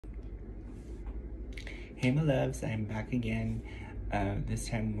Hey my loves, I'm back again, this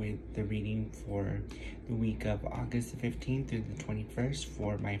time with the reading for the week of August 15th through the 21st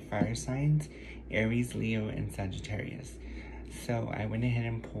for my fire signs, Aries, Leo, and Sagittarius. So I went ahead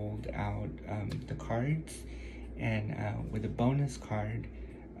and pulled out the cards, and with a bonus card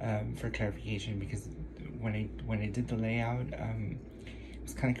for clarification, because when I did the layout, it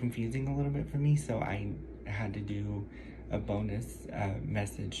was kind of confusing a little bit for me, so I had to do a bonus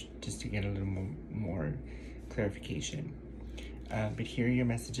message just to get a little more clarification. But here are your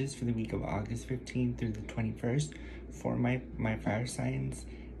messages for the week of August 15th through the 21st for my fire signs,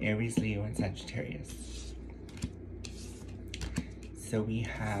 Aries, Leo, and Sagittarius. So we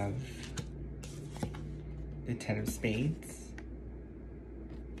have the Ten of Spades.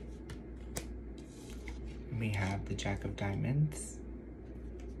 We have the Jack of Diamonds.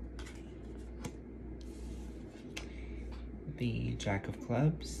 The Jack of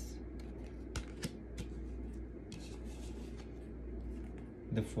Clubs.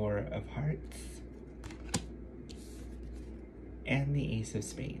 The Four of Hearts. And the Ace of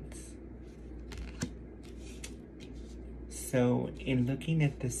Spades. So in looking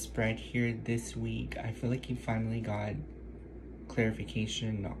at the spread here this week, I feel like you finally got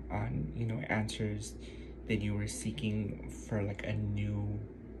clarification on, answers that you were seeking for like a new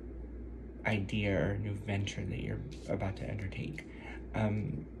idea or a new venture that you're about to undertake.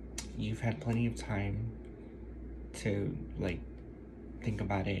 You've had plenty of time to think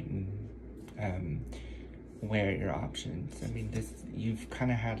about it and weigh your options. I mean, you've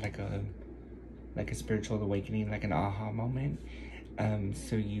kind of had like a spiritual awakening, like an aha moment.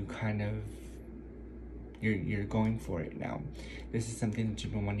 So you kind of you're going for it now. This is something that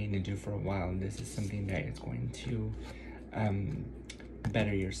you've been wanting to do for a while, and this is something that is going to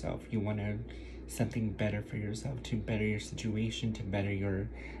better yourself. You want something better for yourself, to better your situation, to better your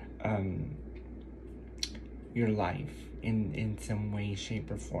life in some way,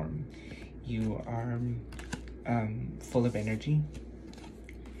 shape, or form. You are full of energy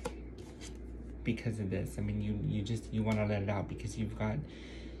because of this. I mean, you want to let it out because you've got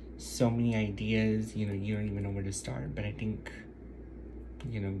so many ideas. You don't even know where to start. But I think,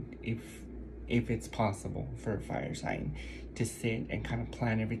 if it's possible for a fire sign to sit and kind of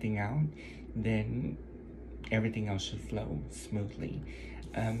plan everything out, then everything else should flow smoothly.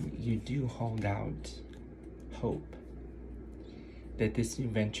 You do hold out hope that this new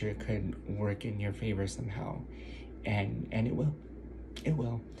venture could work in your favor somehow, and it will,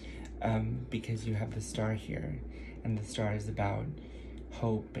 because you have the Star here, and the Star is about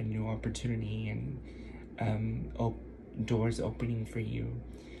hope and new opportunity and doors opening for you.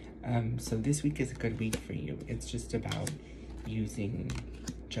 So this week is a good week for you. It's just about using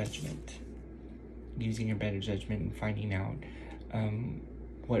judgment, using your better judgment, and finding out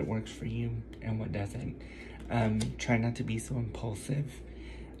what works for you and what doesn't. Try not to be so impulsive.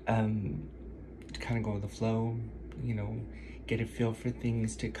 Kind of go with the flow, get a feel for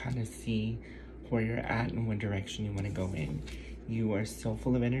things, to kind of see where you're at and what direction you want to go in. You are so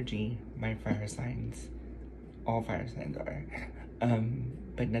full of energy, my fire signs. All fire signs are.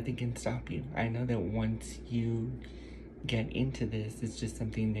 But nothing can stop you. I know that once you get into this, it's just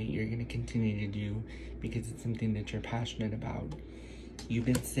something that you're going to continue to do because it's something that you're passionate about. You've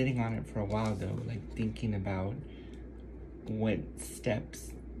been sitting on it for a while though, thinking about what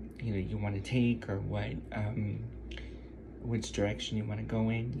steps, you want to take, or which direction you want to go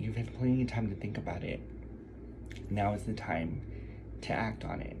in. You've had plenty of time to think about it. Now is the time to act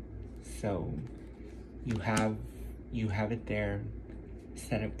on it. So you have it there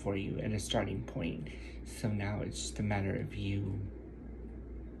set up for you at a starting point. So now it's just a matter of you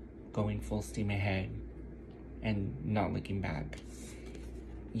going full steam ahead and not looking back.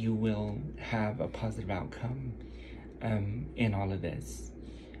 You will have a positive outcome in all of this.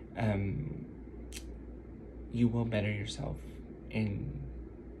 You will better yourself in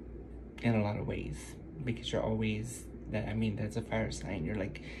a lot of ways, because you're always that's a fire sign. You're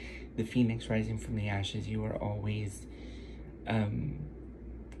like the phoenix rising from the ashes. You are always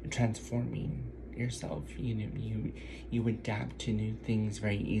transforming yourself. You adapt to new things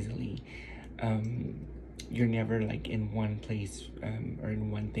very easily. You're never in one place or in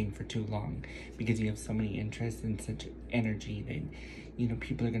one thing for too long, because you have so many interests and such energy that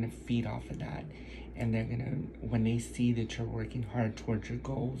people are going to feed off of that, and they're going to, when they see that you're working hard towards your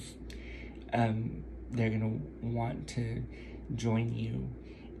goals, they're going to want to join you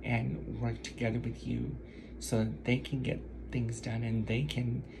and work together with you so that they can get things done and they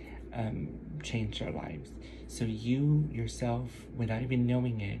can change their lives. So you yourself, without even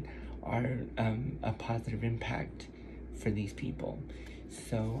knowing it, are a positive impact for these people.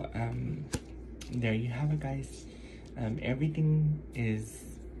 So there you have it, guys. Everything is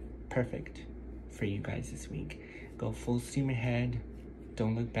perfect for you guys this week. Go full steam ahead.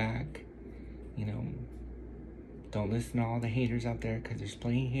 Don't look back. You know, don't listen to all the haters out there, because there's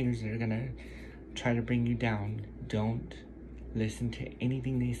plenty of haters that are gonna try to bring you down. Don't listen to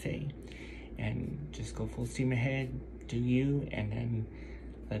anything they say, and just go full steam ahead, do you, and then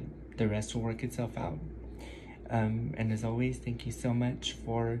let the rest will work itself out. And as always, thank you so much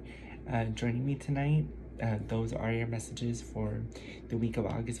for joining me tonight. Those are your messages for the week of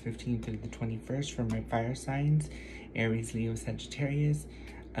August 15th through the 21st for my fire signs: Aries, Leo, Sagittarius.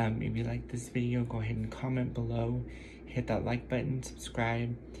 If you like this video, go ahead and comment below, hit that like button,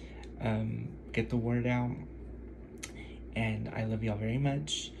 subscribe, get the word out, and I love y'all very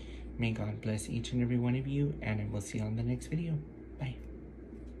much. May God bless each and every one of you, and I will see you on the next video.